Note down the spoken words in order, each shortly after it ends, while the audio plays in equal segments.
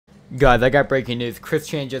Guys, I got breaking news. Chris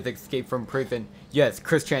Chan just escaped from prison. Yes,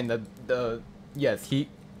 Chris Chan, yes,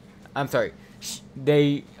 I'm sorry.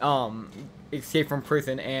 They, escaped from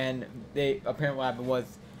prison, and they, apparently what happened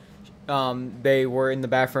was, they were in the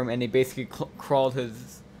bathroom, and they basically crawled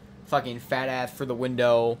his fucking fat ass through the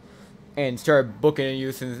window, and started booking and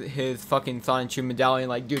using his fucking Sonic 2 medallion.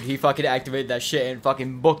 Like, dude, he fucking activated that shit and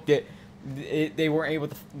fucking booked it. They weren't able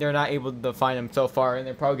to, they're not able to find him so far, and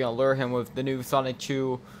they're probably gonna lure him with the new Sonic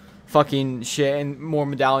 2 fucking shit and more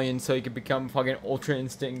medallions so he could become fucking Ultra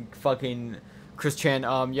Instinct fucking Chris Chan.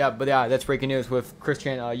 Yeah, but yeah, that's breaking news with Chris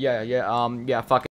Chan. Yeah, fucking.